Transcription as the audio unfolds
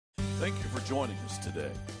Thank you for joining us today.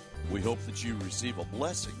 We hope that you receive a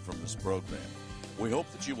blessing from this program. We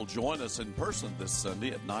hope that you will join us in person this Sunday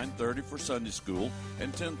at 9:30 for Sunday School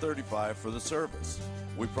and 10:35 for the service.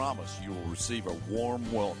 We promise you will receive a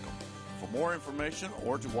warm welcome. For more information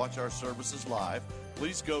or to watch our services live,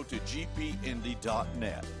 please go to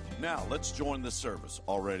gpindy.net. Now, let's join the service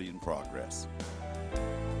already in progress.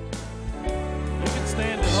 You can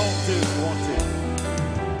stand at home too if you want to.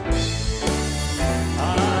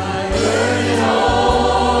 I heard an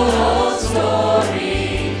old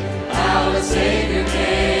story, how the Savior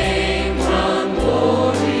came from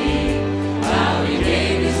glory, how he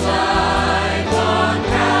gave his life on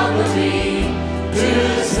Calvary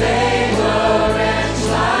to save a wretch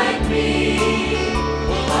like me.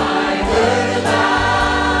 I heard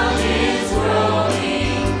about his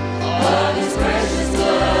groaning, of his precious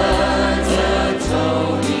blood's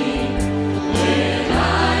atoning.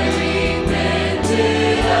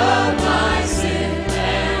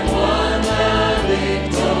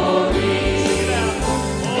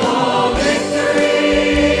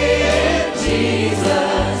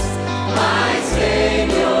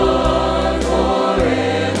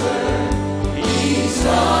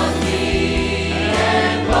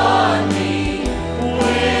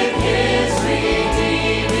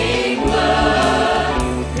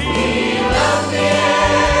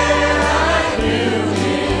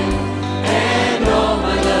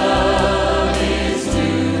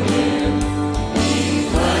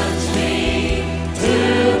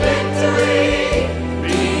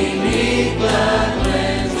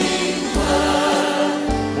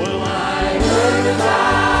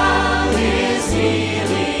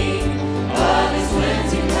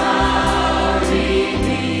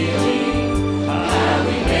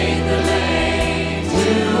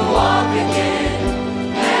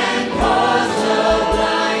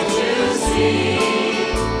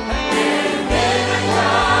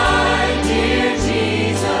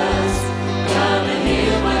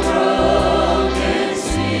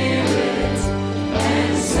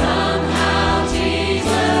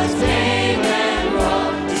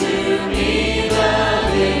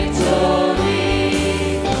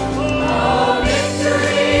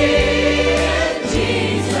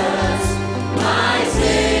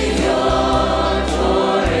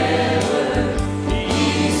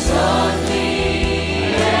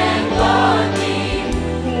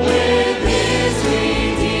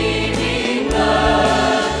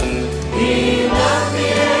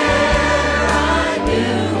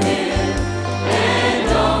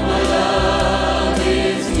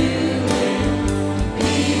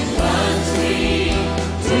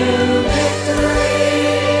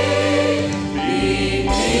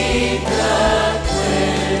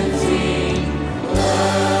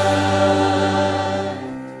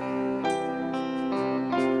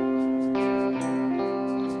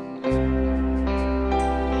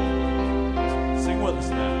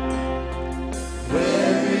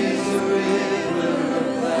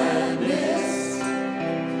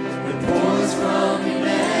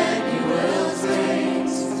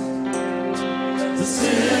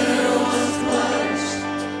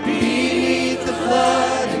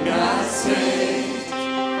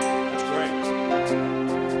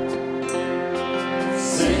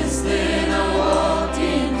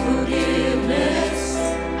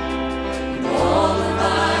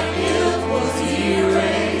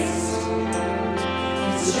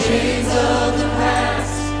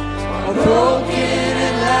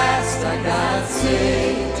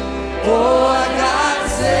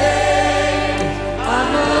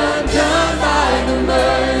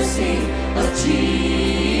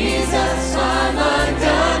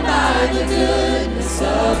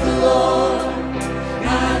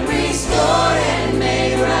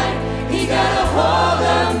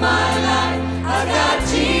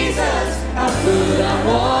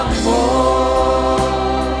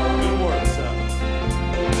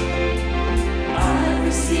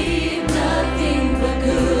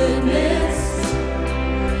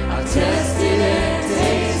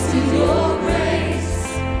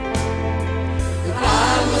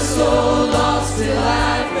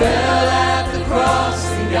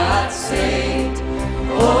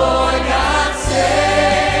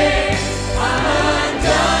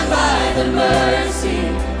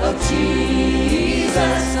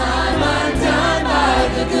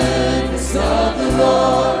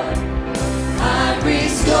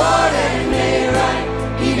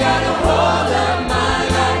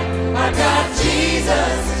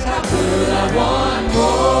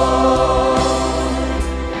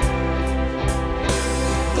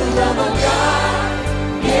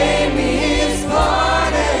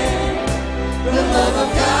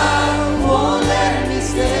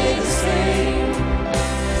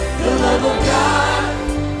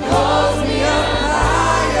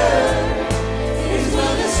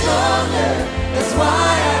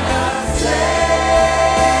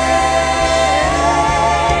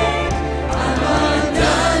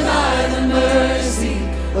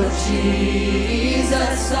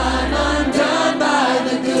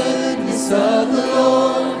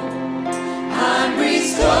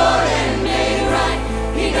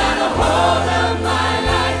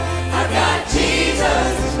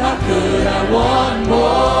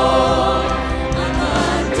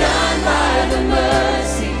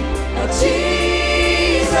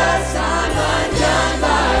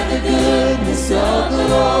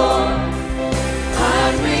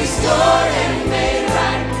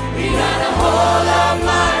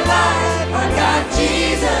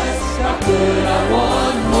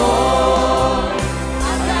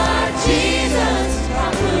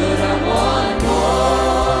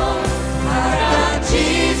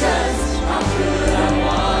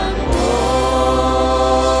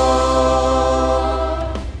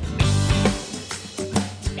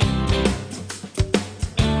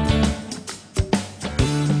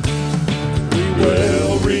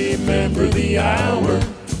 the hour.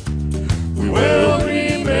 We will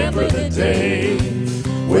remember the day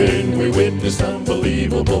when we witnessed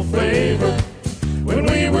unbelievable favor, when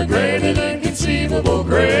we were granted inconceivable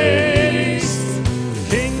grace. The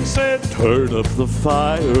king said, turn up the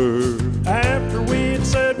fire. after we had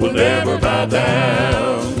said we'll never bow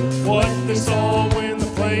down, what they saw when the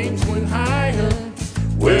flames went higher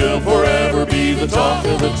will forever be the talk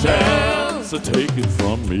of the town. So take it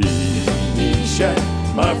from me, Meshach,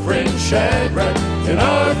 my friend Shadrach, and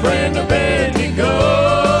our friend Abednego.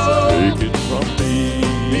 take it from me,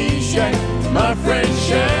 Meshach, my friend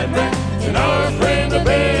Shadrach, and our friend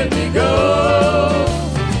Abednego.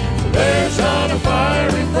 There's not a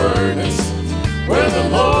fiery furnace where the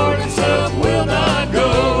Lord himself will not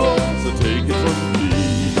go. so take it from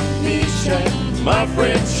me, Meshach, my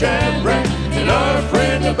friend Shadrach, and our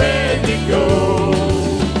friend Abednego.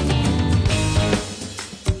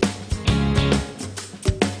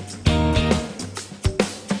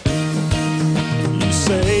 You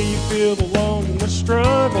say you feel alone in the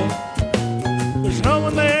struggle. There's no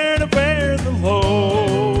one there to bear the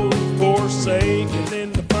load. Forsaken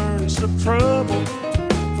in the furnace of trouble.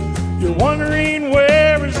 You're wondering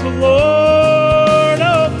where is the Lord?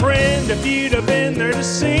 Oh friend, if you'd have been there to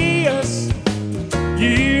see us,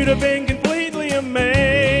 you'd have been completely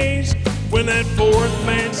amazed when that fourth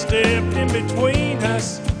man stepped in between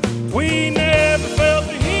us. We never felt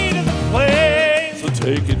the heat of the place. so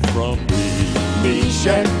take it from me,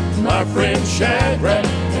 Meshach, my friend Shadrach,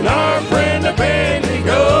 and our friend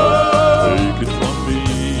Abednego. take it from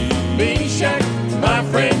me, Meshach, my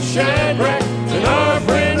friend Shadrach, and our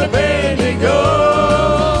friend Abednego.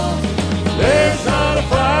 There's not a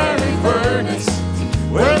fiery furnace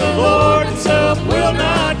where the Lord himself will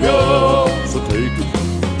not go. so take it from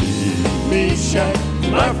me, Meshach,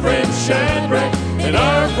 my friend Shadrach, and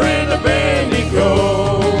our friend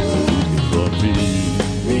Abednego. from me,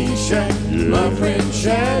 Meshach, my friend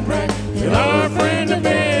Shadrach, and our friend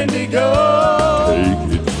Abednego.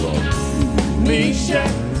 take it from me,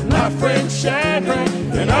 Meshach, my friend Shadrach,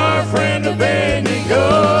 and our friend Abednego.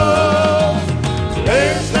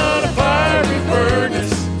 There's not a fiery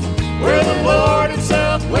furnace where the Lord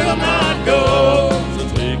himself will not go. so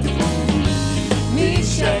take it from me,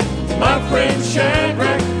 Meshach, my friend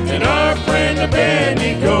Shadrach, and our friend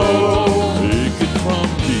Abednego. take it from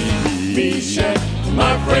me, Meshach,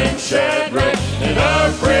 my friend Shadrach, and our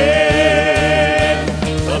friend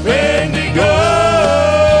Abednego.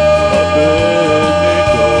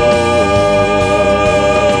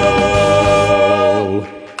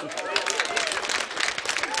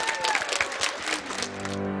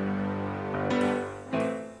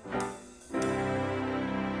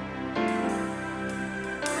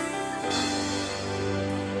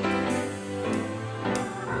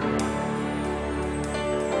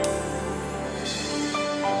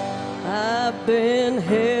 I've been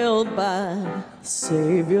held by the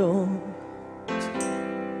Savior,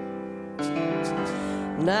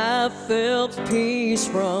 and I felt peace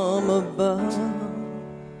from above.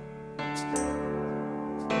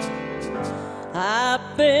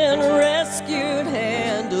 I've been rescued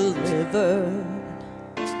and delivered.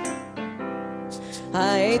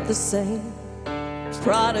 I ain't the same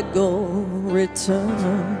prodigal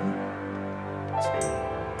return.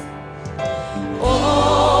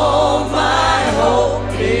 All my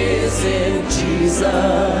hope is in Jesus.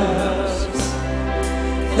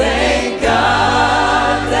 Thank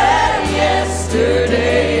God that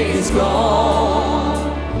yesterday's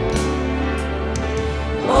gone.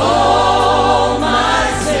 All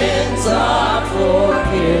my sins are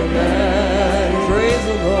forgiven. Praise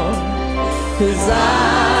the Lord, 'cause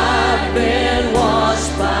I've been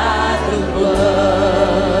washed by the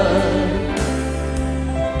blood.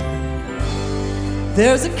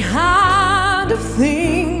 There's a kind of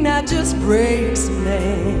thing that just breaks a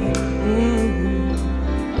man.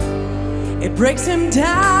 It breaks him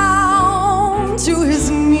down to his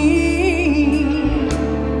knees.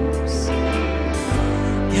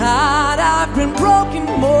 God, I've been broken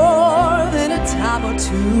more than a time or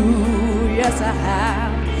two. Yes, I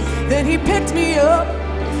have. Then he picked me up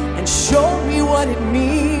and showed me what it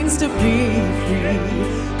means to be free.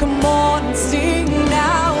 Come on and sing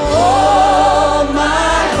now. All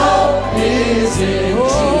my hope is in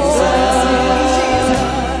Jesus.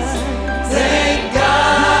 Thank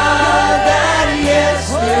God that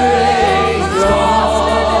yesterday's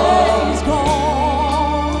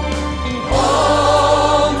gone.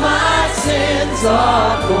 All my sins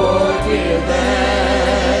are forgiven.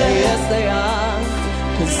 Yes, they are.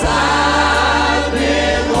 'Cause I've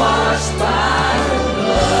been washed by the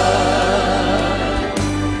blood.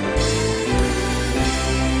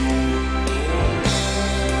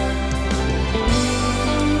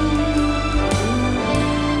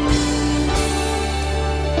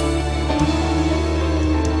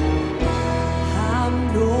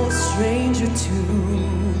 stranger to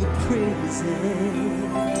the prison.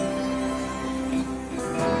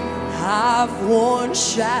 I've worn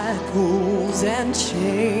shackles and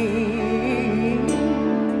chains.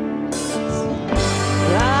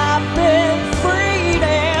 I've been freed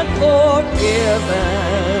and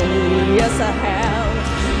forgiven. Yes, I have.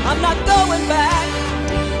 I'm not going back.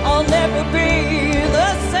 I'll never be the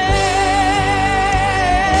same.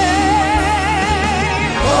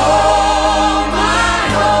 All my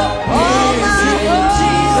hope is in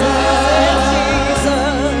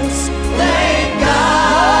Jesus. Thank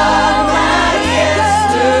God my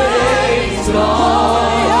yesterday's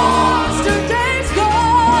gone. Yesterday's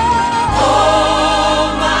gone. All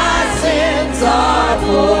my sins are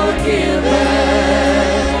forgiven.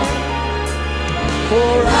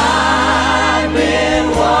 For I've been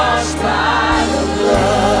washed by the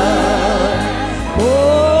blood. Oh,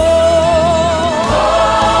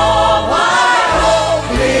 my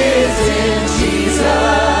hope is in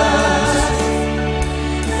Jesus.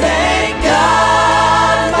 Thank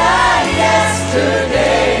God my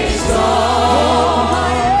yesterday's gone.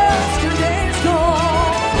 My yesterday's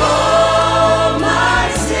gone. All my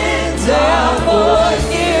sins are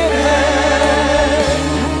forgiven.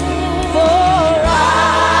 For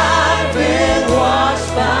I've been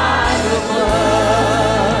washed by the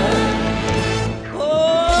blood.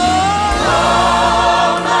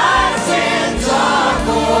 All my sins are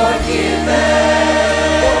forgiven.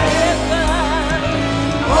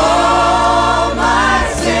 All my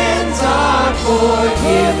sins are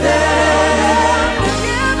forgiven.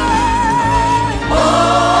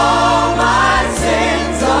 All my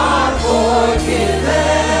sins are forgiven.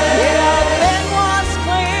 I've been washed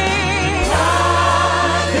clean.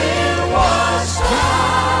 I've been washed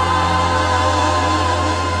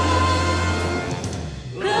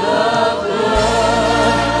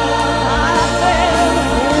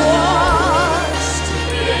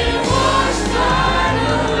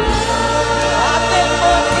I've been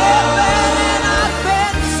forgiven and I've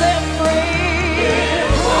been set free.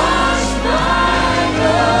 Washed by the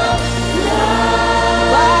blood.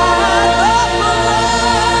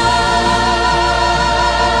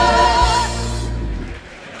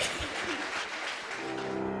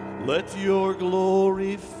 Let your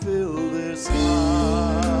glory fill this house.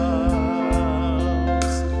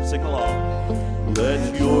 Sing along. Let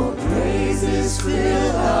your praises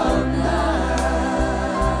fill our mouths.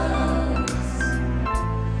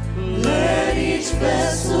 Let each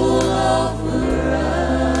vessel offer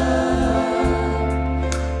up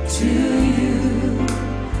to you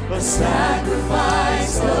a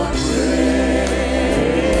sacrifice of praise.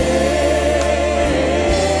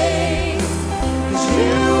 'Cause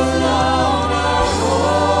you alone are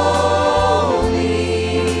holy.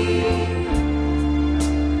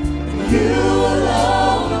 You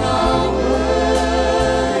alone are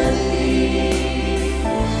worthy.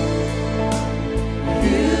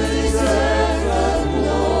 You deserve the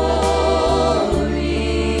glory.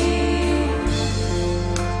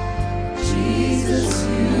 Jesus,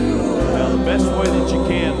 you alone. Now, the best way that you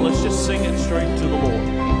can, let's just sing it straight to the Lord.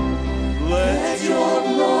 Let your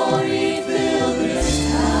glory fill this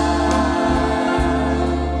house.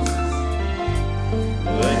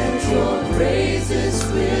 Let your praises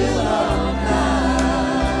fill our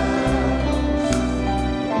mouths.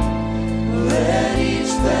 Let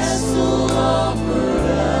each vessel offer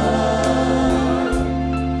up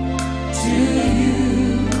to you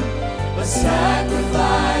a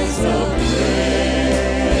sacrifice of praise.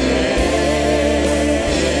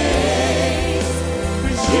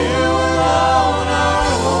 'Cause you alone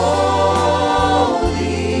are holy.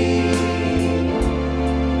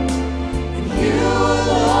 And you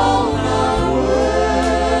alone are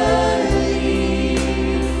worthy.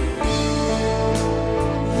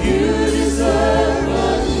 You deserve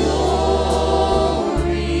the glory.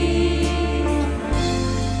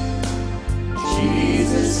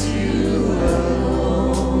 Jesus, you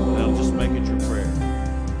alone. Now just make it your prayer.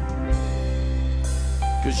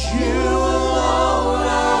 'Cause you alone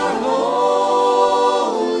are holy.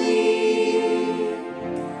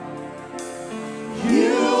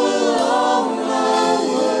 You alone are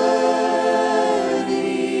worthy.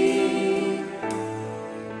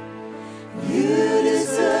 You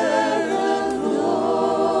deserve the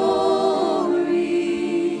glory.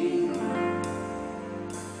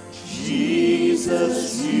 Jesus,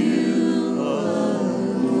 you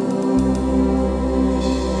alone.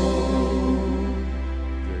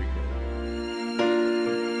 Very good.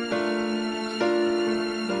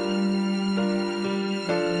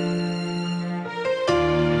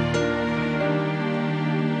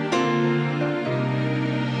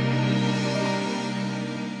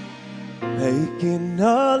 making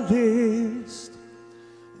a list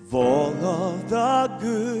of all of the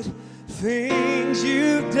good things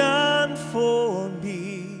you've done for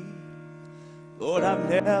me. Lord, I've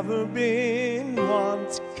never been one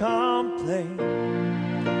to complain,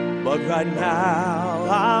 but right now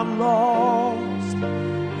I'm lost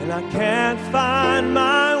and I can't find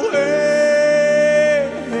my way.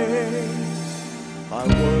 My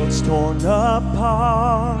world's torn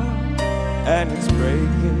apart and it's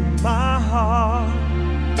breaking my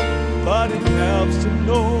heart, but it helps to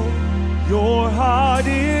know your heart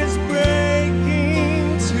is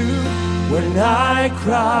breaking too. When I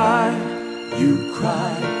cry, you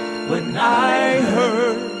cry. When I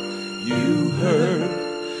hurt, you hurt.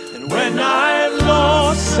 And when I've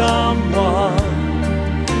lost someone,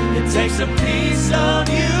 it takes a piece of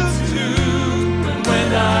you too. And when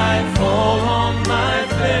I fall on my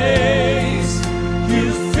face, you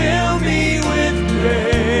fill me with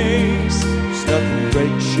grace. Nothing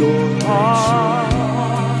breaks your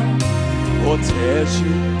heart or tears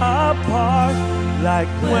you apart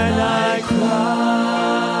like when I cry.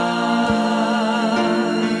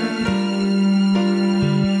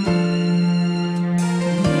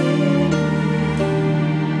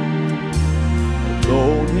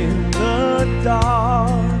 Alone in the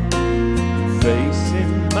dark, face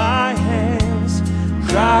in my hands,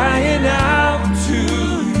 crying out to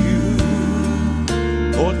you.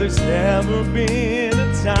 Lord, there's never been a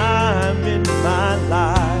time in my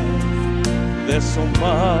life. There's so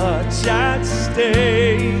much at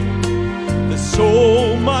stake. There's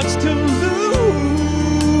so much to lose,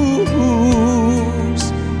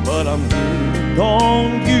 but I'm leaning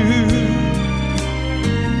on you.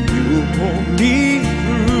 You pull me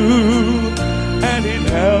through, and it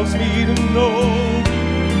helps me to know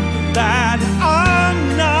that I'm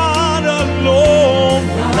not alone.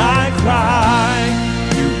 When I cry,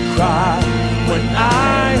 you cry. When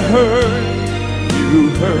I hurt, you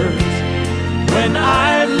hurt. When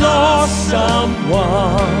I lost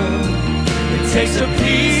someone, it takes a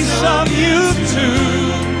piece of you too.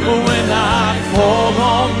 When I fall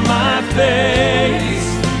on my face,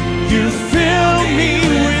 you fill me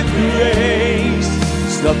with grace.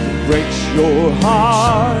 Nothing breaks your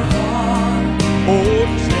heart or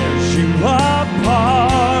tears you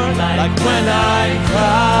apart like when I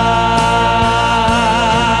cry.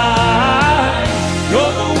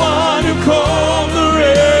 You're the one who calmed the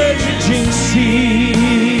raging seas.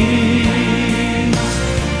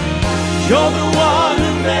 You're the one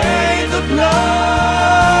who made the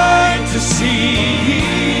blind to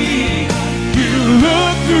see. You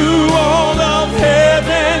look through all of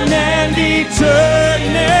heaven and eternity,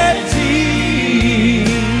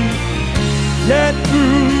 yet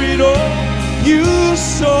through it all you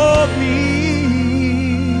saw me.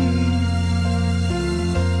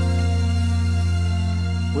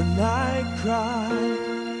 When I cry,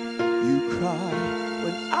 you cry.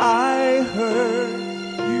 When I hurt,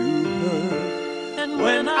 you hurt. And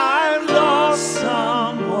when I've lost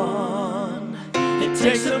someone, it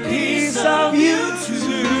takes a piece of you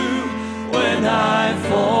too. When I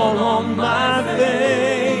fall on my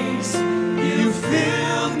face, you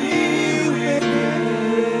fill me with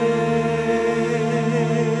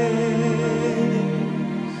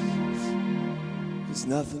grace. 'Cause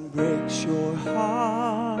nothing breaks your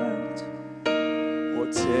heart or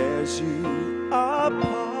tears you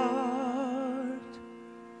apart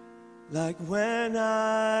like when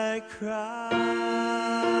I cry.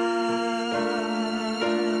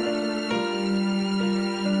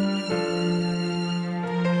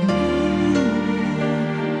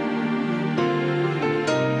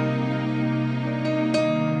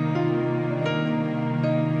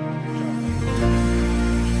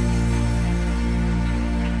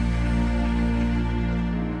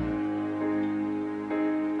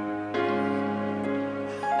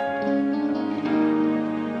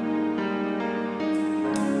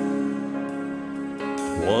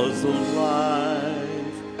 Was a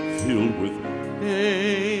life filled with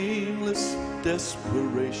aimless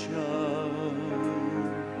desperation,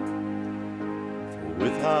 for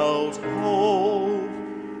without hope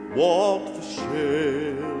walked the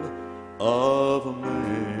shell of a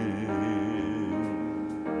man.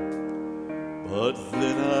 But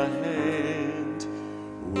then a hand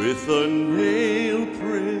with a nail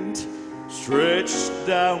print stretched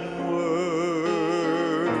downward,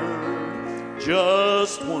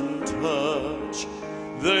 just one touch,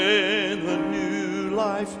 then the new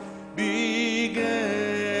life began.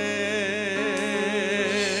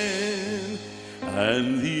 And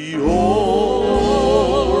the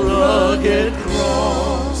old rugged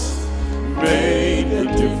cross made the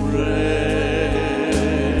difference.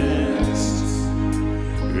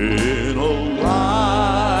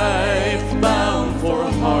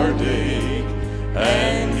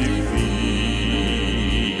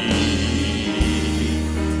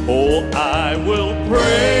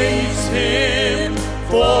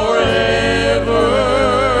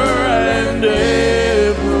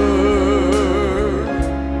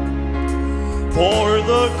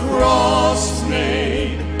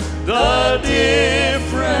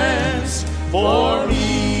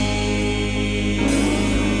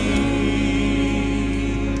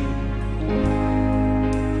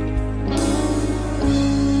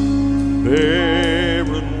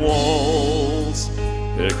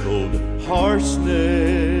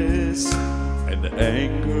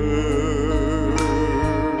 anger,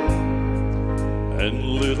 and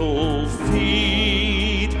little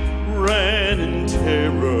feet ran in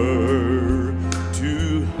terror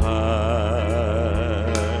to hide.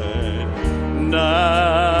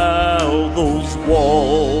 Now those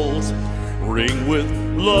walls ring with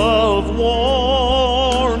love,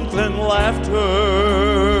 warmth, and laughter.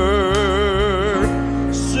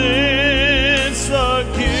 Since the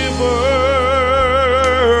giver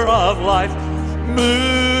of life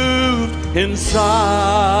moved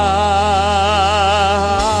inside.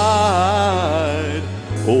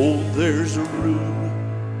 Oh, there's a room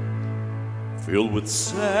filled with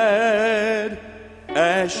sad,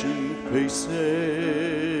 ashen faces.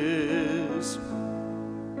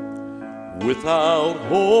 Without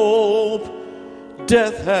hope,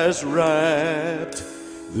 death has wrapped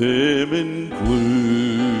them in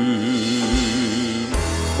gloom.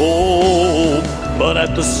 Oh, but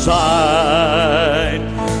at the sight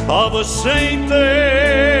of a saint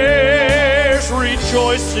there's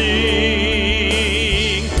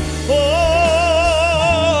rejoicing. For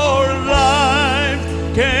life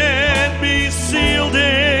can't be sealed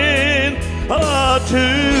in a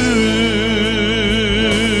tomb,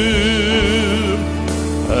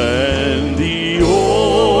 and the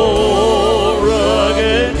old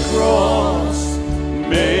rugged cross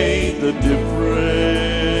made the difference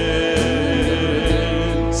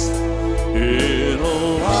in a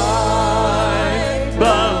life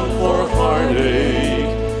bound for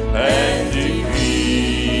heartache and defeat.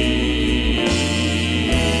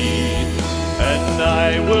 And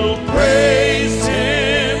I will praise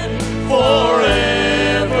Him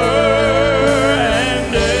forever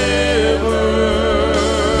and ever.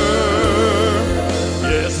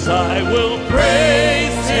 Yes, I will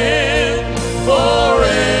praise Him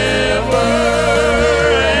forever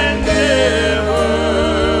and ever.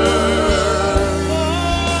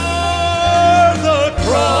 For the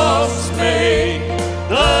cross made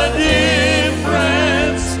the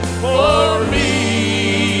difference for me.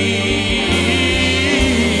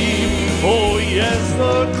 Oh yes,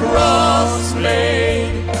 the cross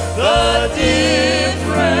made the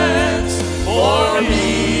difference for me.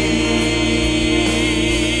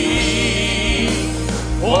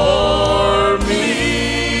 For me.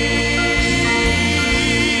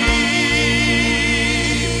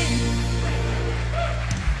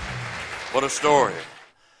 What a story.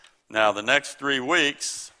 Now, the next 3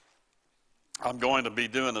 weeks, I'm going to be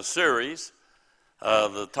doing a series.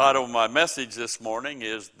 The title of my message this morning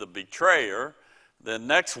is The Betrayer. Then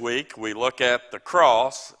next week, we look at the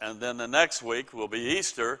cross. And then the next week will be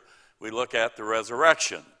Easter. We look at the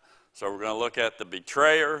resurrection. So we're going to look at the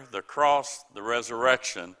betrayer, the cross, the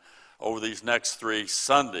resurrection over these next 3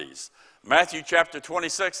 Sundays. Matthew chapter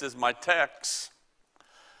 26 is my text.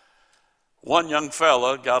 One young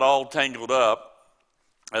fella got all tangled up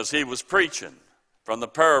as he was preaching from the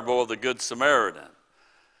parable of the Good Samaritan.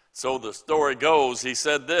 So the story goes, he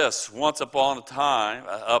said this: once upon a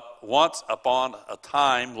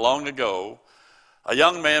time long ago, a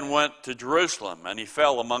young man went to Jerusalem, and he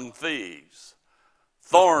fell among thieves.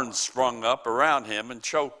 Thorns sprung up around him and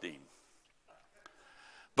choked him.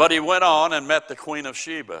 But he went on and met the Queen of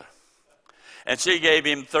Sheba, and she gave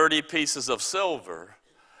him 30 pieces of silver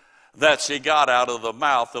that she got out of the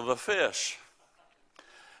mouth of a fish.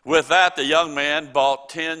 With that, the young man bought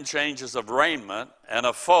 10 changes of raiment and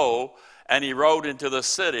a foal, and he rode into the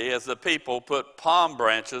city as the people put palm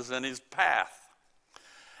branches in his path.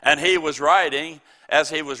 And as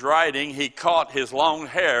he was riding, he caught his long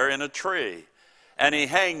hair in a tree, and he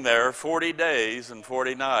hung there 40 days and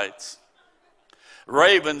 40 nights.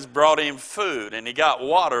 Ravens brought him food, and he got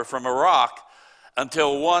water from a rock,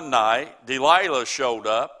 until one night Delilah showed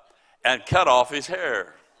up and cut off his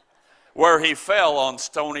hair, where he fell on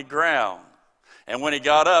stony ground. And when he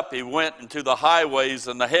got up, he went into the highways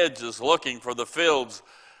and the hedges, looking for the fields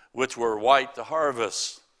which were white to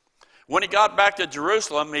harvest. When he got back to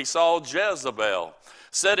Jerusalem, he saw Jezebel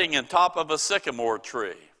sitting on top of a sycamore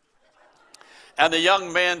tree. And the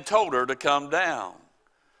young man told her to come down.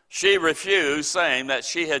 She refused, saying that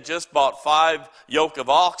she had just bought 5 yoke of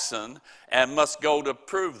oxen and must go to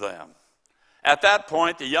prove them. At that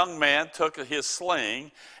point, the young man took his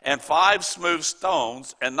sling and 5 smooth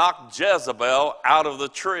stones and knocked Jezebel out of the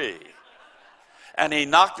tree. And he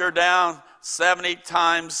knocked her down 70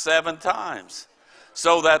 times, 7 times,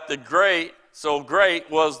 so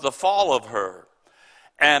great was the fall of her.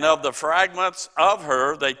 And of the fragments of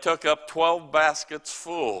her, they took up 12 baskets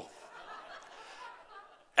full.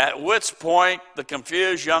 At which point, the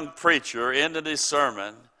confused young preacher ended his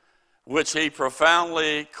sermon, which he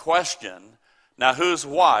profoundly questioned. Now whose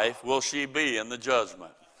wife will she be in the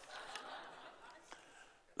judgment?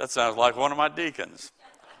 That sounds like one of my deacons.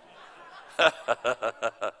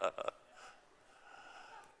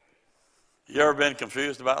 You ever been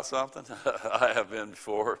confused about something? I have been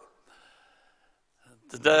before.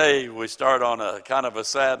 Today we start on a kind of a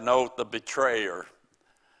sad note, the betrayer.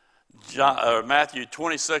 Matthew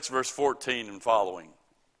 26, verse 14 and following.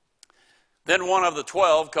 Then one of the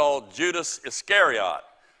 12, called Judas Iscariot,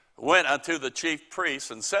 went unto the chief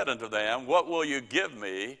priests and said unto them, What will you give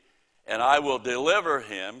me, and I will deliver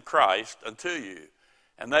him, Christ, unto you?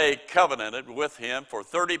 And they covenanted with him for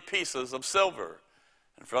 30 pieces of silver.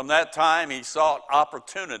 And from that time he sought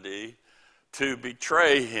opportunity to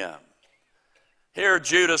betray him. Here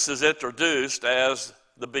Judas is introduced as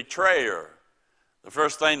the betrayer. The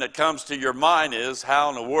first thing that comes to your mind is, how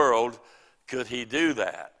in the world could he do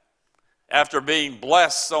that? After being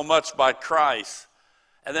blessed so much by Christ,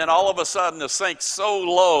 and then all of a sudden to sink so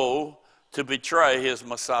low to betray his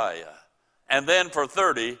Messiah. And then for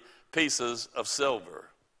 30 pieces of silver.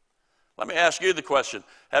 Let me ask you the question.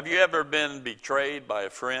 Have you ever been betrayed by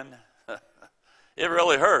a friend? It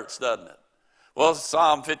really hurts, doesn't it? Well,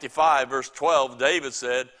 Psalm 55, verse 12, David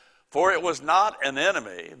said, For it was not an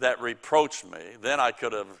enemy that reproached me, then I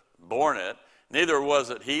could have borne it. Neither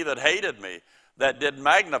was it he that hated me, that did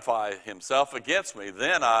magnify himself against me.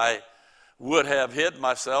 Then I would have hid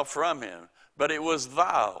myself from him. But it was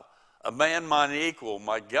thou, a man mine equal,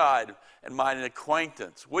 my guide, and mine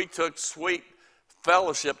acquaintance. We took sweet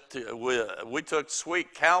fellowship, we took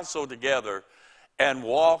sweet counsel together, and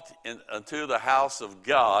walked into the house of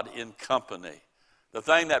God in company. The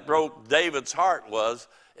thing that broke David's heart was,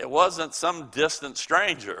 it wasn't some distant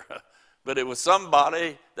stranger, but it was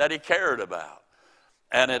somebody that he cared about.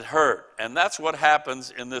 And it hurt. And that's what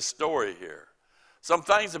happens in this story here. Some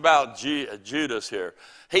things about Judas here.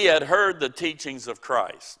 He had heard the teachings of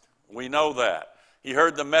Christ. We know that. He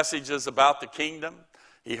heard the messages about the kingdom.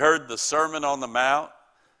 He heard the Sermon on the Mount.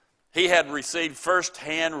 He had received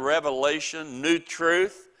firsthand revelation, new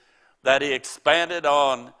truth, that he expanded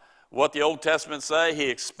on what the Old Testament say.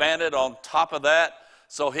 He expanded on top of that.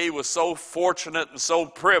 So he was so fortunate and so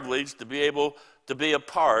privileged to be able to be a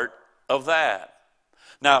part of that.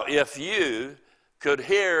 Now, if you could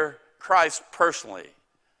hear Christ personally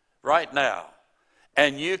right now,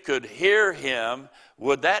 and you could hear him,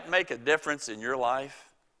 would that make a difference in your life?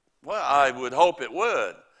 Well, I would hope it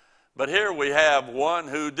would. But here we have one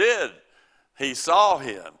who did. He saw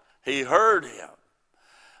him. He heard him.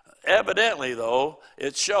 Evidently, though,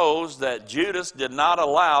 it shows that Judas did not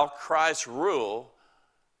allow Christ's rule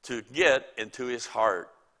to get into his heart.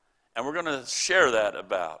 And we're going to share that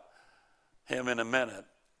about him in a minute.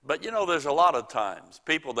 But you know, there's a lot of times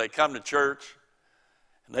people, they come to church,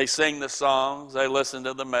 and they sing the songs, they listen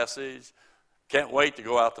to the message, can't wait to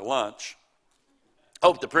go out to lunch.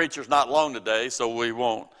 Hope the preacher's not long today so we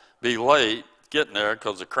won't be late getting there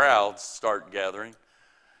because the crowds start gathering.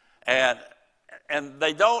 And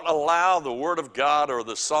they don't allow the Word of God or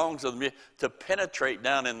the songs of the music to penetrate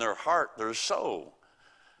down in their heart, their soul.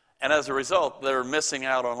 And as a result, they're missing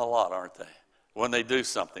out on a lot, aren't they, when they do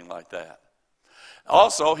something like that.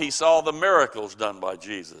 Also, he saw the miracles done by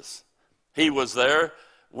Jesus. He was there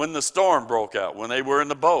when the storm broke out, when they were in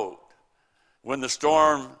the boat. When the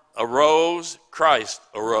storm arose, Christ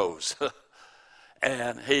arose.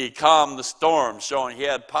 And he calmed the storm, showing he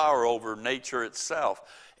had power over nature itself.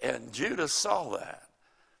 And Judas saw that.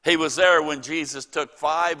 He was there when Jesus took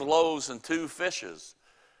 5 loaves and 2 fishes.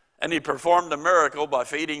 And he performed a miracle by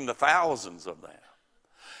feeding the thousands of them.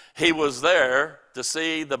 He was there to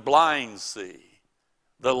see the blind see,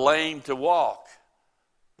 the lame to walk,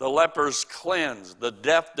 the lepers cleansed, the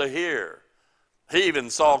deaf to hear. He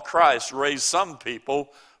even saw Christ raise some people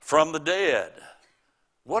from the dead.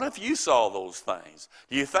 What if you saw those things?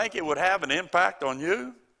 Do you think it would have an impact on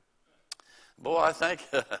you? Boy, I think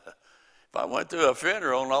if I went to a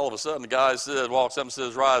funeral and all of a sudden the guy walks up and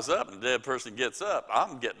says, rise up, and the dead person gets up,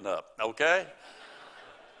 I'm getting up, okay?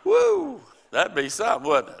 Woo! That'd be something,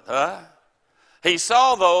 wouldn't it, huh? He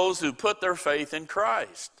saw those who put their faith in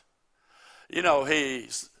Christ. You know, he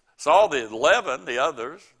saw the 11, the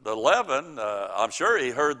others. The 11, I'm sure he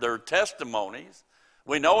heard their testimonies.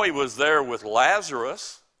 We know he was there with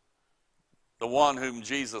Lazarus, the one whom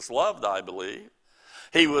Jesus loved, I believe.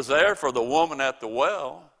 He was there for the woman at the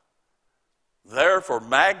well, there for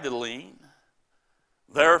Magdalene,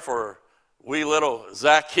 there for wee little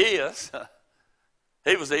Zacchaeus.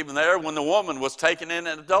 He was even there when the woman was taken in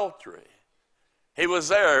adultery. He was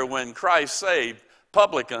there when Christ saved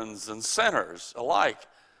publicans and sinners alike.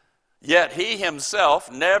 Yet he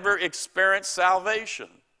himself never experienced salvation.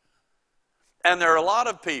 And there are a lot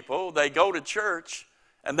of people, they go to church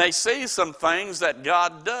and they see some things that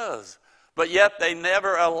God does, but yet they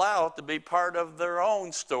never allow it to be part of their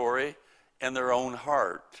own story and their own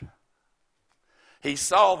heart. He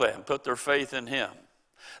saw them, put their faith in him.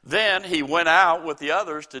 Then he went out with the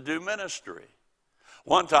others to do ministry.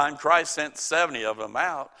 One time Christ sent 70 of them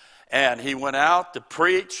out, and he went out to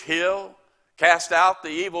preach, heal, cast out the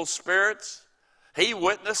evil spirits. He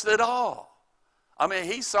witnessed it all. I mean,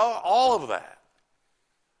 he saw all of that.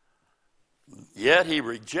 Yet he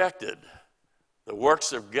rejected the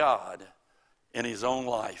works of God in his own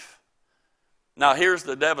life. Now here's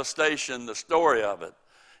the devastation, the story of it.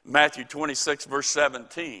 Matthew 26, verse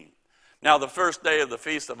 17. Now the first day of the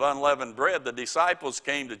feast of unleavened bread, the disciples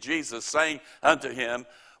came to Jesus, saying unto him,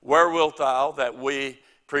 Where wilt thou that we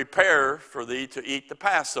prepare for thee to eat the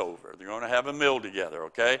Passover? They're going to have a meal together,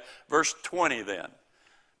 okay? Verse 20 then.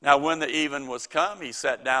 Now when the even was come, he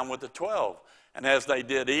sat down with the 12. And as they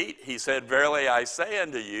did eat, he said, Verily I say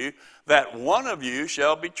unto you, that one of you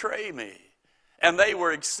shall betray me. And they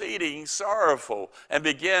were exceeding sorrowful, and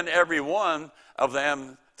began every one of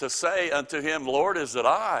them to say unto him, Lord, is it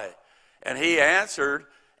I? And he answered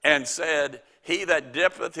and said, He that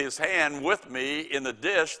dippeth his hand with me in the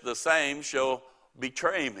dish, the same shall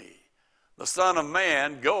betray me. The Son of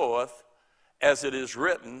Man goeth as it is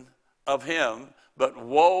written of him, but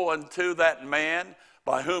woe unto that man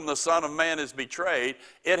by whom the Son of Man is betrayed.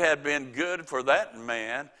 It had been good for that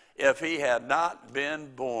man if he had not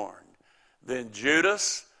been born. Then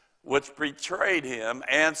Judas, which betrayed him,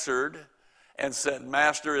 answered and said,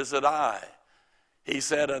 Master, is it I? He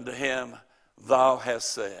said unto him, Thou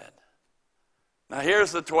hast said. Now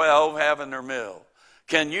here's the 12 having their meal.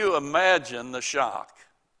 Can you imagine the shock,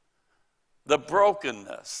 the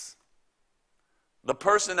brokenness? The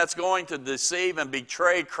person that's going to deceive and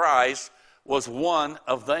betray Christ was one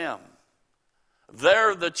of them.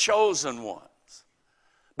 They're the chosen ones.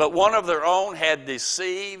 But one of their own had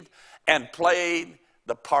deceived and played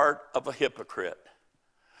the part of a hypocrite.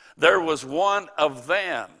 There was one of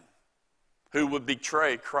them who would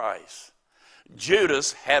betray Christ.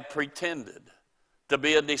 Judas had pretended to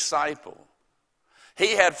be a disciple.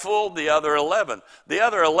 He had fooled the other 11. The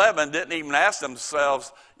other 11 didn't even ask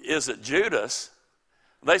themselves, is it Judas?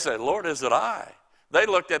 They said, Lord, is it I? They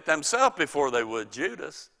looked at themselves before they would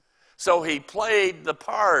Judas. So he played the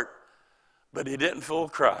part, but he didn't fool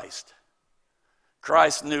Christ.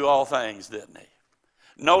 Christ knew all things, didn't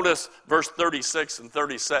he? Notice verse 36 and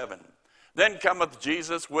 37. Then cometh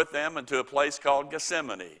Jesus with them into a place called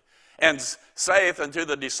Gethsemane, and saith unto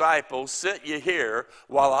the disciples, Sit ye here,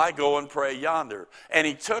 while I go and pray yonder. And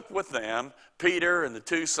he took with them Peter and the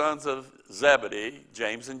two sons of Zebedee,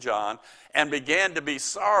 James and John, and began to be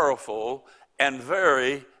sorrowful and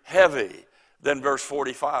very heavy. Then verse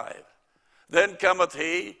 45. Then cometh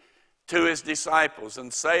he to his disciples,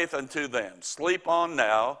 and saith unto them, Sleep on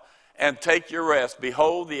now, and take your rest.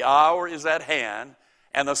 Behold, the hour is at hand,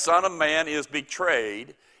 and the Son of Man is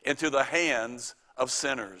betrayed into the hands of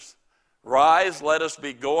sinners. Rise, let us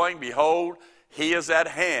be going. Behold, he is at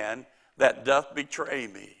hand that doth betray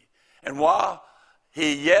me. And while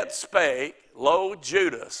he yet spake, lo,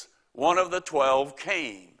 Judas, one of the 12,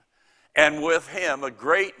 came, and with him a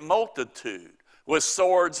great multitude with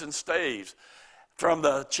swords and staves from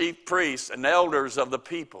the chief priests and elders of the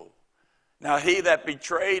people. Now he that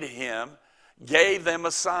betrayed him gave them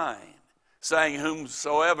a sign, saying,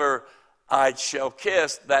 Whomsoever I shall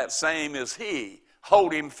kiss, that same is he.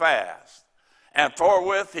 Hold him fast. And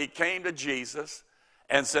forthwith he came to Jesus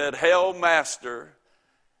and said, Hail, Master,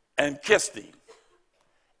 and kissed him.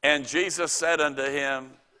 And Jesus said unto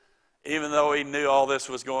him, even though he knew all this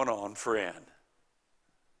was going on, Friend.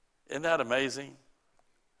 Isn't that amazing?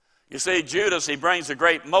 You see, Judas, he brings a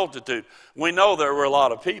great multitude. We know there were a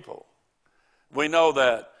lot of people. We know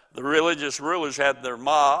that the religious rulers had their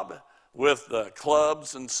mob with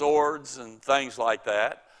clubs and swords and things like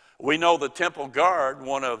that. We know the temple guard,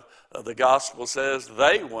 one of the gospel says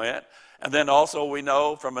they went. And then also we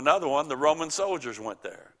know from another one, the Roman soldiers went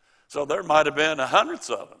there. So there might have been hundreds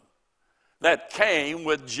of them that came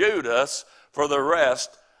with Judas for the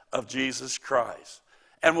rest of Jesus Christ.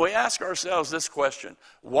 And we ask ourselves this question,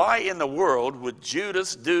 why in the world would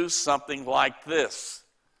Judas do something like this?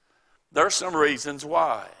 There are some reasons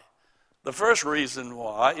why. The first reason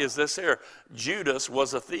why is this here. Judas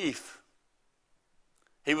was a thief.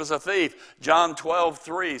 He was a thief. John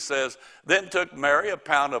 12:3 says, Then took Mary a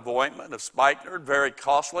pound of ointment of spikenard, very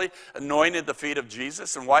costly, anointed the feet of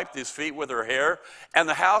Jesus, and wiped his feet with her hair. And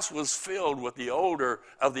the house was filled with the odor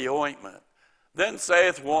of the ointment. Then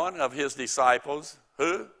saith one of his disciples,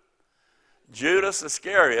 who? Judas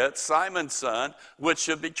Iscariot, Simon's son, which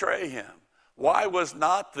should betray him. Why was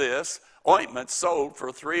not this ointment sold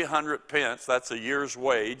for 300 pence, that's a year's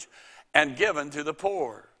wage, and given to the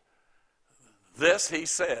poor? This he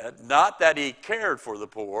said, not that he cared for the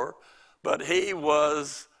poor, but he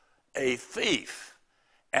was a thief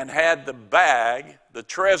and had the bag, the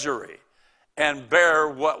treasury, and bare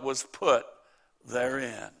what was put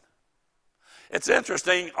therein. It's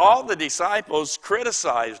interesting, all the disciples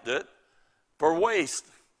criticized it for waste.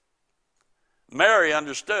 Mary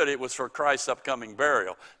understood it was for Christ's upcoming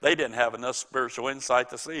burial. They didn't have enough spiritual insight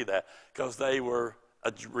to see that because they were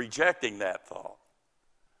rejecting that thought.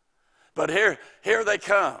 But here they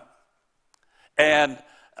come. And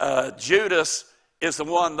Judas is the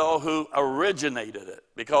one, though, who originated it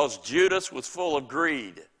because Judas was full of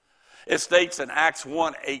greed. It states in Acts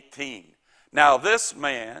 1:18, now this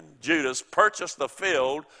man, Judas, purchased the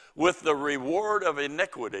field with the reward of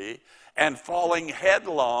iniquity, and falling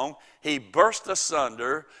headlong, he burst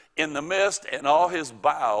asunder in the midst, and all his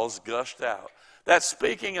bowels gushed out. That's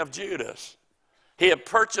speaking of Judas. He had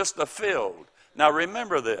purchased the field. Now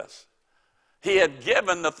remember this. He had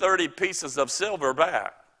given the 30 pieces of silver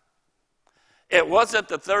back. It wasn't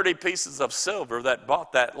the 30 pieces of silver that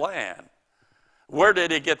bought that land. Where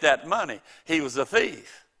did he get that money? He was a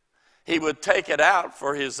thief. He would take it out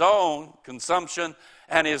for his own consumption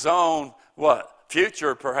and his own,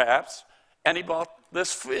 future perhaps, and he bought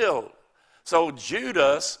this field. So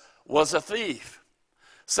Judas was a thief.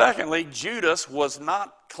 Secondly, Judas was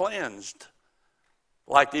not cleansed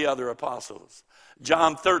like the other apostles.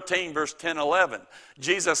 John 13, verse 10, 11.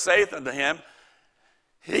 Jesus saith unto him,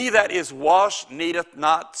 he that is washed needeth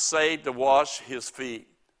not save to wash his feet,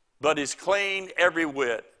 but is clean every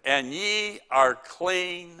whit. And ye are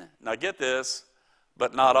clean, now get this,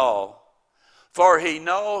 but not all. For he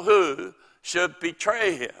know who should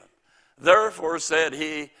betray him. Therefore said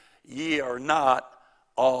he, ye are not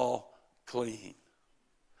all clean.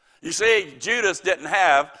 You see, Judas didn't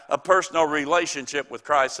have a personal relationship with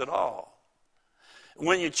Christ at all.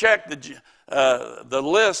 When you check the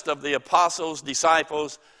list of the apostles,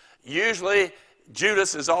 disciples, usually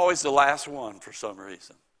Judas is always the last one for some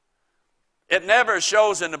reason. It never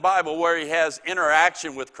shows in the Bible where he has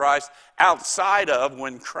interaction with Christ outside of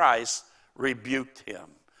when Christ rebuked him.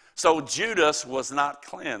 So Judas was not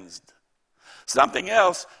cleansed. Something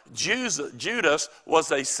else, Judas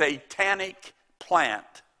was a satanic plant.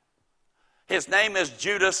 His name is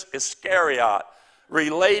Judas Iscariot,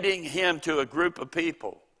 relating him to a group of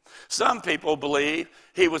people. Some people believe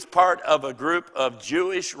he was part of a group of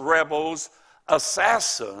Jewish rebels,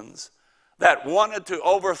 assassins, that wanted to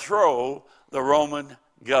overthrow the Roman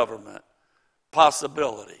government.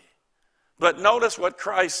 Possibility. But notice what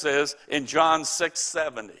Christ says in John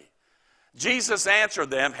 6:70. Jesus answered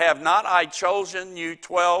them, have not I chosen you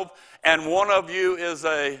 12, and one of you is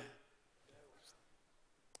a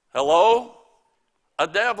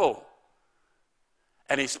devil.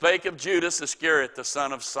 And he spake of Judas Iscariot, the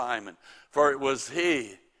son of Simon, for it was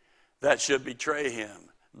he that should betray him,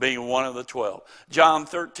 being one of the 12. John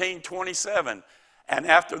 13:27, and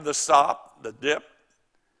after the sop, the dip,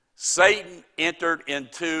 Satan entered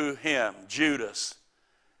into him, Judas.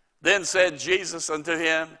 Then said Jesus unto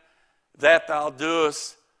him, that thou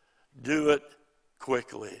doest, do it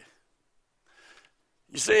quickly.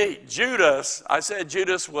 You see, Judas, I said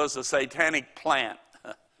Judas was a satanic plant.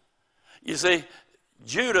 You see,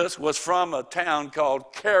 Judas was from a town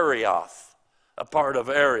called Kerioth, a part of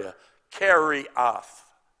area, Kerioth.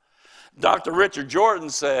 Dr. Richard Jordan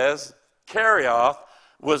says Kerioth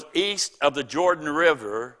was east of the Jordan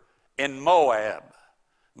River in Moab,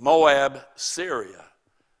 Syria.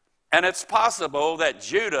 And it's possible that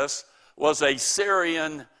Judas was a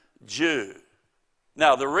Syrian Jew.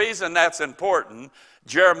 Now, the reason that's important,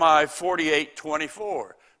 Jeremiah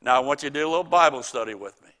 48:24. Now, I want you to do a little Bible study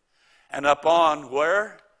with me. And up on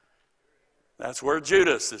where? That's where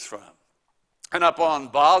Judas is from. And up on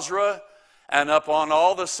Basra, and up on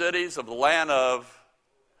all the cities of the land of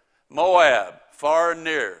Moab, far and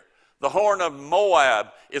near. The horn of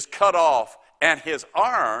Moab is cut off, and his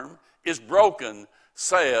arm is broken,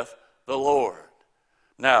 saith the Lord.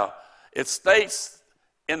 Now, it states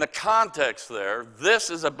in the context there, this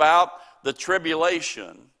is about the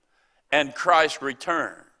tribulation and Christ's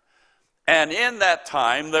return. And in that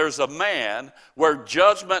time, there's a man where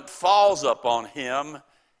judgment falls upon him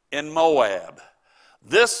in Moab.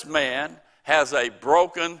 This man has a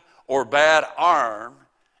broken or bad arm,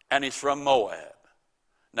 and he's from Moab.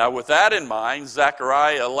 Now, with that in mind,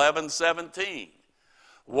 Zechariah 11:17.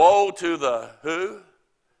 Woe to the who?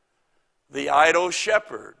 The idol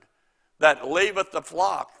shepherd that leaveth the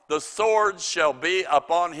flock. The sword shall be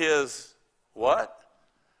upon his, what?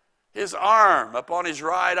 His arm, upon his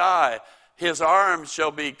right eye. His arm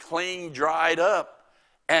shall be clean dried up,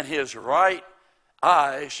 and his right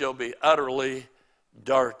eye shall be utterly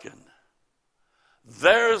darkened.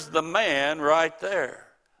 There's the man right there.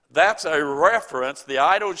 That's a reference, the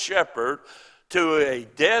idle shepherd, to a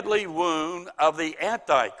deadly wound of the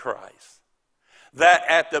Antichrist. That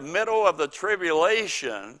at the middle of the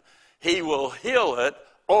tribulation, he will heal it,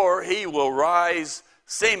 or he will rise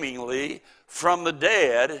seemingly from the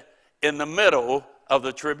dead in the middle of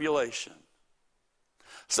the tribulation.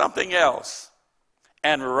 Something else.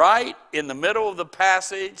 And right in the middle of the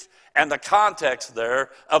passage and the context there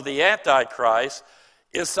of the Antichrist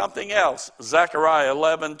is something else. Zechariah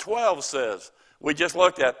 11:12 says, we just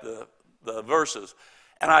looked at the verses.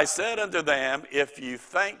 And I said unto them, if you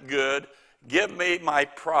think good, give me my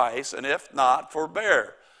price, and if not,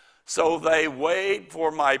 forbear. So they weighed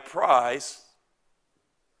for my price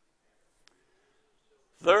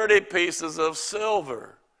 30 pieces of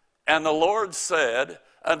silver. And the Lord said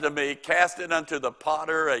unto me, cast it unto the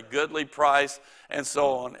potter, a goodly price, and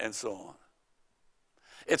so on and so on.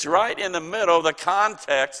 It's right in the middle, the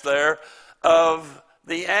context there of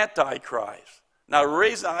the Antichrist. Now, the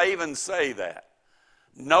reason I even say that,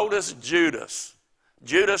 notice Judas.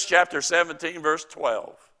 Judas chapter 17, verse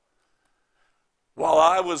 12. While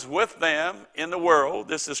I was with them in the world,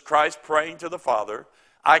 this is Christ praying to the Father,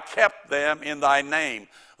 I kept them in thy name.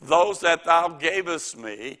 Those that thou gavest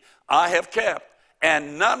me, I have kept.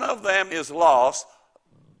 And none of them is lost,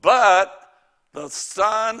 but the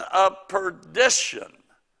son of perdition,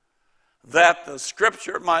 that the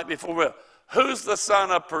scripture might be fulfilled. Who's the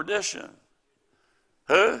son of perdition?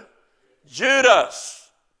 Who?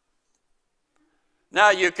 Judas.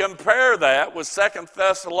 Now you compare that with 2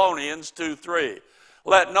 Thessalonians 2:3.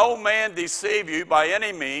 Let no man deceive you by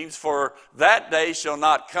any means, for that day shall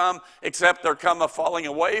not come, except there come a falling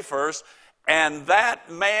away first, and that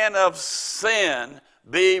man of sin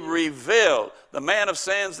be revealed. The man of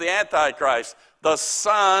sin is the Antichrist, the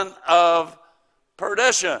son of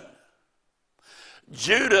perdition.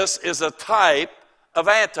 Judas is a type of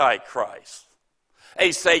Antichrist,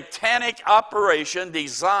 a satanic operation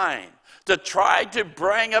designed to try to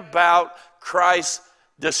bring about Christ's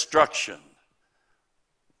destruction.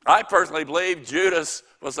 I personally believe Judas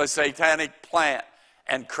was a satanic plant,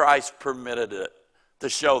 and Christ permitted it to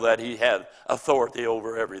show that he had authority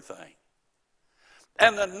over everything.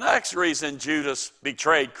 And the next reason Judas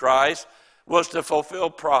betrayed Christ was to fulfill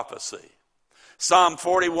prophecy. Psalm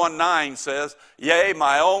 41:9 says, yea,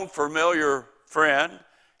 my own familiar friend,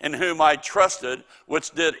 in whom I trusted, which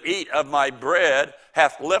did eat of my bread,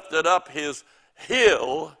 hath lifted up his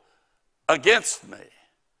heel against me.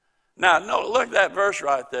 Now, look at that verse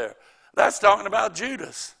right there. That's talking about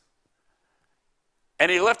Judas. And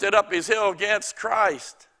he lifted up his heel against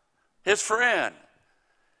Christ, his friend.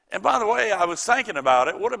 And by the way, I was thinking about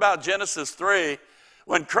it. What about Genesis 3,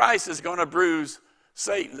 when Christ is going to bruise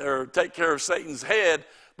Satan, or take care of Satan's head,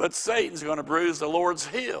 but Satan's going to bruise the Lord's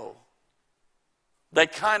heel? They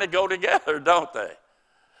kind of go together, don't they?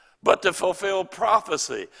 But to fulfill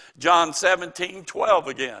prophecy, John 17:12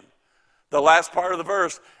 again, the last part of the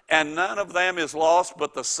verse, and none of them is lost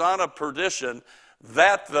but the son of perdition,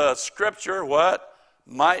 that the scripture, what?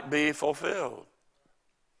 Might be fulfilled.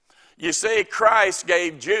 You see, Christ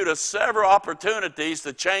gave Judas several opportunities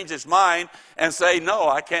to change his mind and say, no,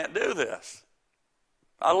 I can't do this.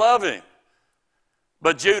 I love him.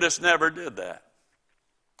 But Judas never did that.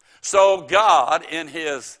 So God, in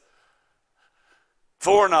his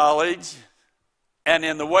foreknowledge and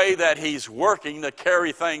in the way that he's working to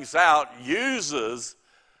carry things out, uses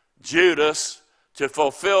Judas to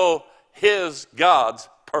fulfill God's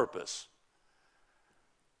purpose.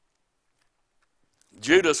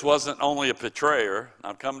 Judas wasn't only a betrayer,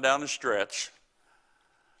 I'm coming down the stretch,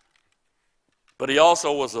 but he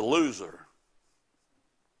also was a loser.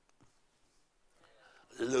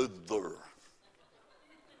 Loser.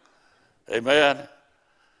 Amen.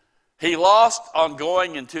 He lost on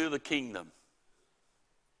going into the kingdom.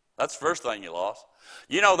 That's the first thing he lost.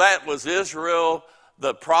 You know, that was Israel,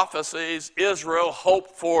 the prophecies Israel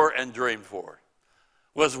hoped for and dreamed for,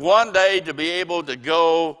 was one day to be able to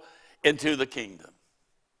go into the kingdom.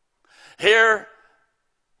 Here,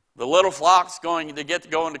 the little flock's going to get to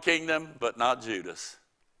go in the kingdom, but not Judas.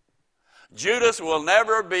 Judas will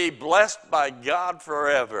never be blessed by God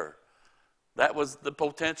forever. That was the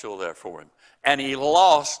potential there for him. And he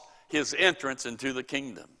lost his entrance into the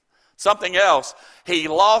kingdom. Something else, he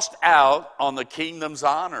lost out on the kingdom's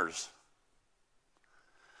honors.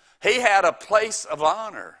 He had a place of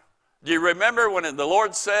honor. Do you remember when the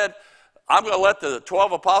Lord said, I'm going to let the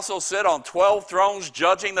 12 apostles sit on 12 thrones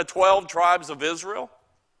judging the 12 tribes of Israel?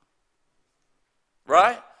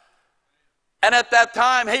 Right? And at that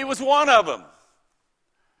time, he was one of them.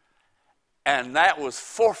 And that was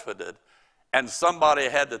forfeited, and somebody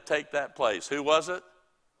had to take that place. Who was it?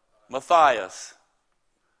 Matthias.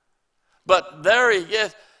 But there he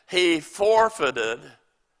is. He forfeited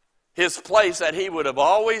his place that he would have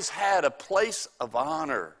always had, a place of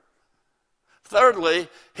honor. Thirdly,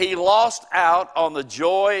 he lost out on the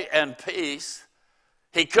joy and peace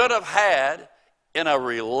he could have had in a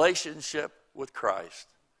relationship with Christ.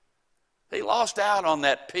 He lost out on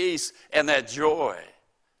that peace and that joy.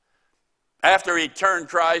 After he turned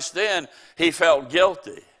Christ in, he felt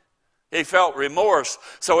guilty. He felt remorse.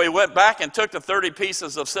 So he went back and took the 30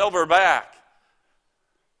 pieces of silver back.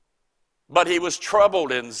 But he was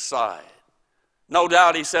troubled inside. No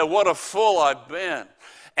doubt he said, what a fool I've been.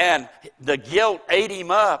 And the guilt ate him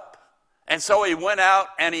up. And so he went out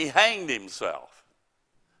and he hanged himself.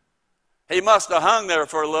 He must have hung there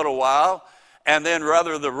for a little while. And then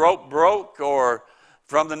whether the rope broke or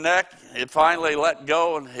from the neck, it finally let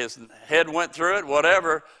go and his head went through it,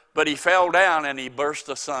 whatever. But he fell down and he burst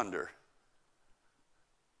asunder.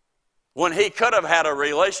 When he could have had a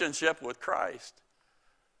relationship with Christ.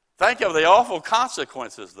 Think of the awful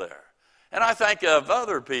consequences there. And I think of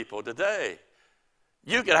other people today.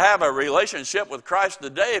 You could have a relationship with Christ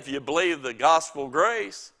today if you believe the gospel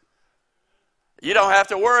grace. You don't have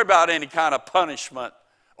to worry about any kind of punishment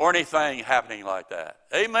or anything happening like that.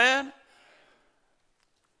 Amen?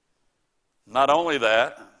 Not only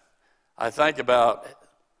that, I think about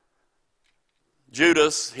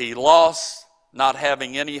Judas. He lost not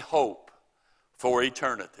having any hope for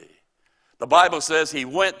eternity. The Bible says he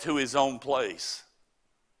went to his own place.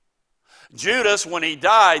 Judas, when he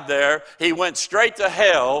died there, he went straight to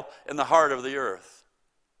hell in the heart of the earth.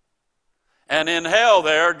 And in hell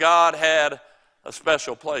there, God had a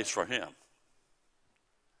special place for him.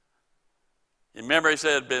 You remember he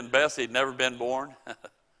said it'd been best he'd never been born?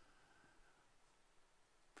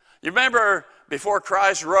 You remember before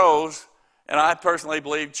Christ rose, and I personally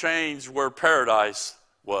believe changed where paradise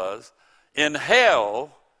was, in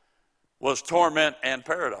hell was torment and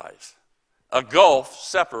paradise. A gulf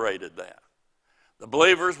separated them. The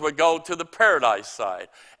believers would go to the paradise side,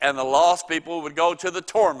 and the lost people would go to the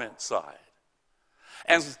torment side.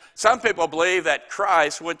 And some people believe that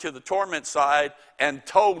Christ went to the torment side and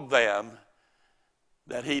told them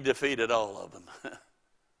that he defeated all of them.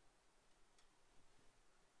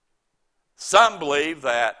 Some believe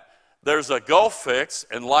that there's a gulf fix,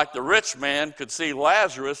 and like the rich man could see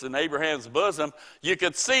Lazarus in Abraham's bosom, you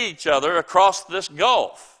could see each other across this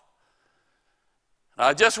gulf.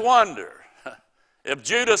 I just wonder if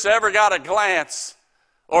Judas ever got a glance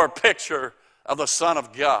or a picture of the Son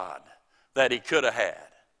of God that he could have had.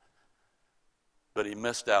 But he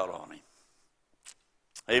missed out on him.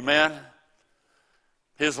 Amen?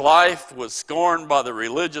 His life was scorned by the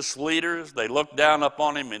religious leaders. They looked down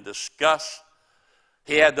upon him in disgust.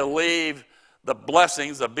 He had to leave the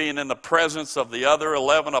blessings of being in the presence of the other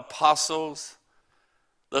 11 apostles.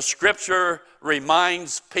 The scripture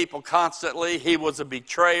reminds people constantly he was a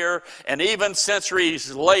betrayer. And even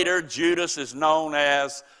centuries later, Judas is known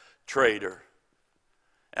as traitor.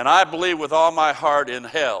 And I believe with all my heart in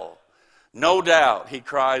hell, no doubt he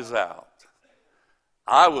cries out,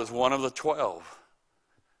 I was one of the 12.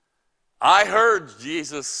 I heard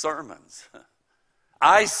Jesus' sermons.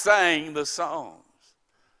 I sang the songs.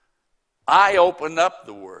 I opened up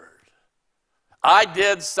the Word. I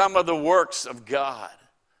did some of the works of God.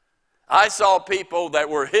 I saw people that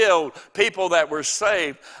were healed, people that were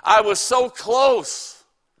saved. I was so close,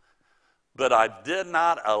 but I did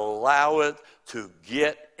not allow it to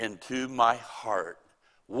get into my heart.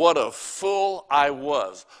 What a fool I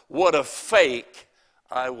was. What a fake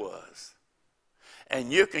I was.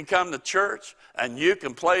 And you can come to church and you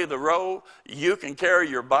can play the role. You can carry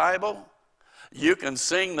your Bible. You can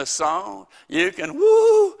sing the song. You can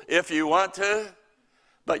woo if you want to.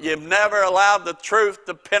 But you've never allowed the truth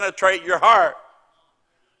to penetrate your heart.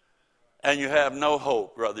 And you have no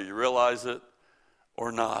hope, whether you realize it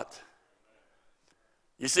or not.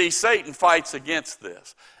 You see, Satan fights against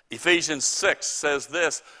this. Ephesians 6 says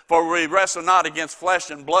this, for we wrestle not against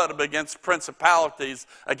flesh and blood, but against principalities,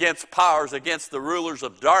 against powers, against the rulers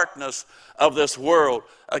of darkness of this world,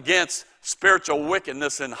 against spiritual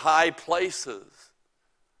wickedness in high places.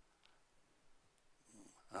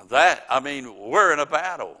 Now we're in a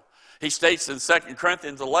battle. He states in 2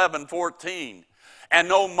 Corinthians 11:14, And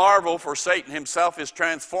no marvel, for Satan himself is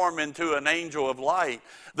transformed into an angel of light.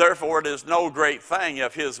 Therefore it is no great thing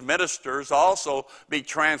if his ministers also be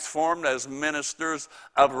transformed as ministers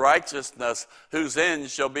of righteousness, whose end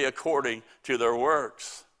shall be according to their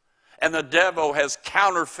works. And the devil has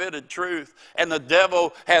counterfeited truth, and the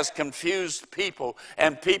devil has confused people,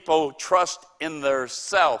 and people trust in their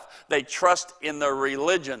self. They trust in their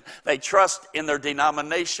religion. They trust in their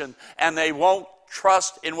denomination, and they won't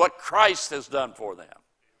trust in what Christ has done for them.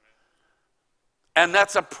 And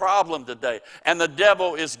that's a problem today, and the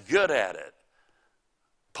devil is good at it.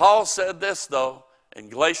 Paul said this, though, in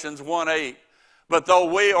Galatians 1:8, but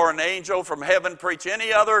though we or an angel from heaven preach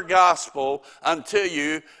any other gospel unto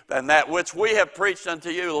you than that which we have preached unto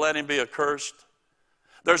you, let him be accursed.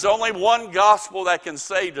 There's only one gospel that can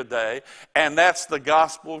save today, and that's the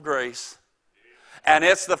gospel of grace. And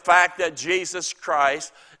it's the fact that Jesus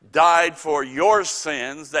Christ died for your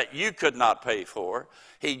sins that you could not pay for.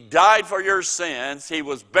 He died for your sins, he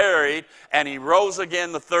was buried, and he rose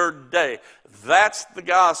again the third day. That's the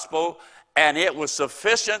gospel. And it was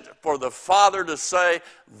sufficient for the Father to say,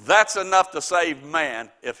 that's enough to save man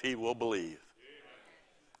if he will believe.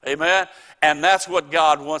 Amen? And that's what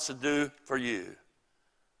God wants to do for you.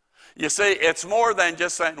 You see, it's more than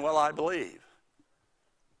just saying, well, I believe.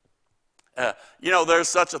 There's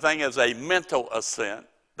such a thing as a mental assent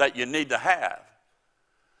that you need to have.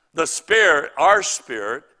 The Spirit, our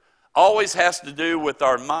spirit, always has to do with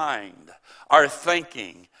our mind, our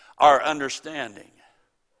thinking, our understanding.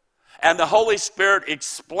 And the Holy Spirit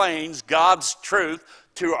explains God's truth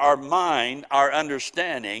to our mind, our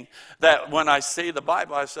understanding, that when I see the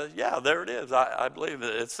Bible, I say, yeah, there it is. I believe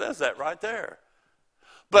it. It says that right there.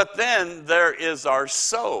 But then there is our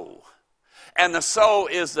soul. And the soul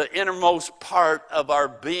is the innermost part of our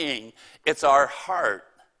being. It's our heart.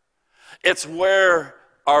 It's where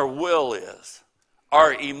our will is,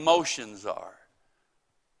 our emotions are.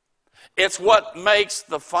 It's what makes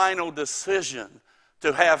the final decision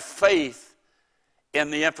to have faith in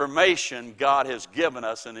the information God has given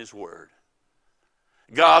us in his word.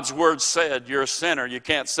 God's word said, you're a sinner, you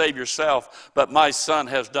can't save yourself, but my Son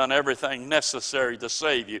has done everything necessary to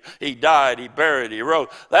save you. He died, he buried, he rose.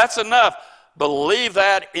 That's enough. Believe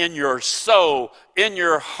that in your soul, in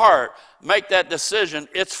your heart. Make that decision.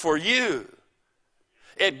 It's for you.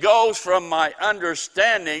 It goes from my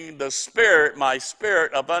understanding, my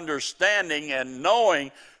spirit of understanding and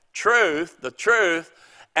knowing the truth,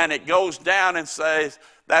 and it goes down and says,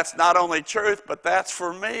 that's not only truth, but that's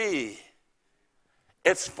for me.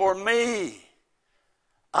 It's for me.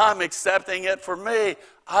 I'm accepting it for me.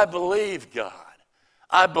 I believe God.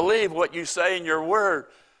 I believe what you say in your word.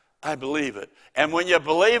 I believe it. And when you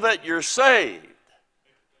believe it, you're saved.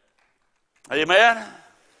 Amen?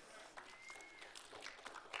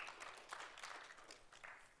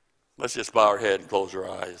 Let's just bow our head and close our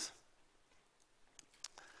eyes.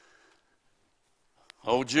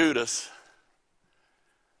 Oh, Judas,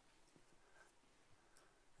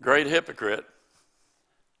 great hypocrite,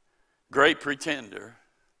 great pretender,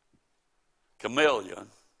 chameleon,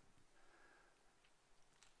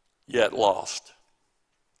 yet lost,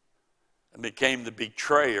 and became the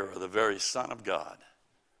betrayer of the very Son of God.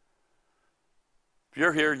 If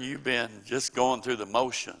you're here and you've been just going through the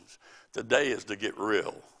motions, today is to get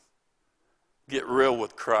real. Get real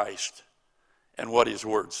with Christ and what his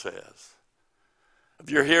word says. If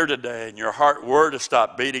you're here today and your heart were to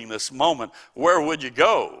stop beating this moment, where would you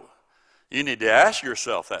go? You need to ask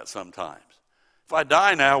yourself that sometimes. If I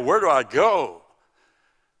die now, where do I go?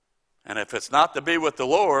 And if it's not to be with the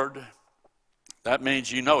Lord, that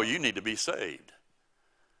means you know you need to be saved.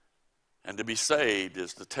 And to be saved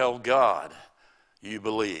is to tell God you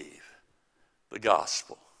believe the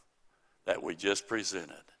gospel that we just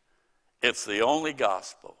presented. It's the only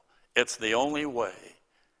gospel. It's the only way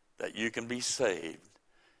that you can be saved,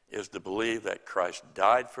 is to believe that Christ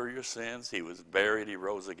died for your sins, he was buried, he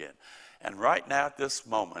rose again. And right now at this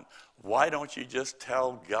moment, why don't you just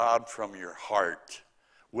tell God from your heart?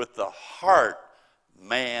 With the heart,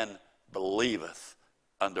 man believeth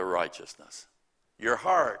unto righteousness. Your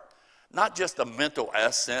heart, not just a mental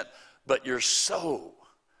assent, but your soul,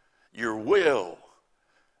 your will.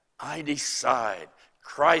 I decide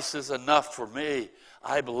Christ is enough for me.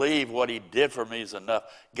 I believe what he did for me is enough.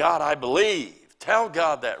 God, I believe. Tell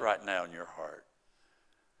God that right now in your heart.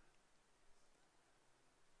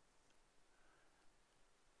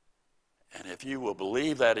 And if you will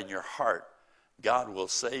believe that in your heart, God will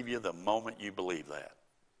save you the moment you believe that.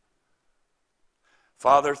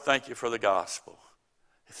 Father, thank you for the gospel.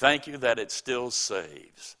 Thank you that it still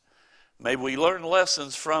saves. May we learn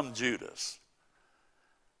lessons from Judas.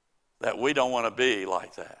 that we don't want to be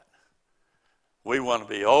like that. We want to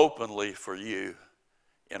be openly for you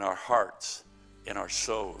in our hearts, in our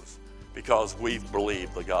souls, because we've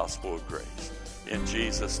believed the gospel of grace. In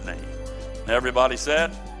Jesus' name. And everybody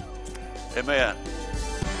said, amen.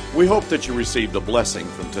 We hope that you received a blessing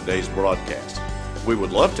from today's broadcast. We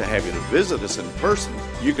would love to have you to visit us in person.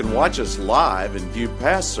 You can watch us live and view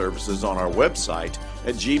past services on our website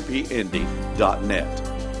at gpindy.net.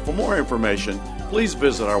 For more information, please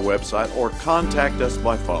visit our website or contact us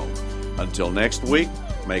by phone. Until next week,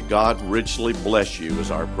 may God richly bless you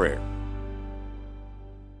is our prayer.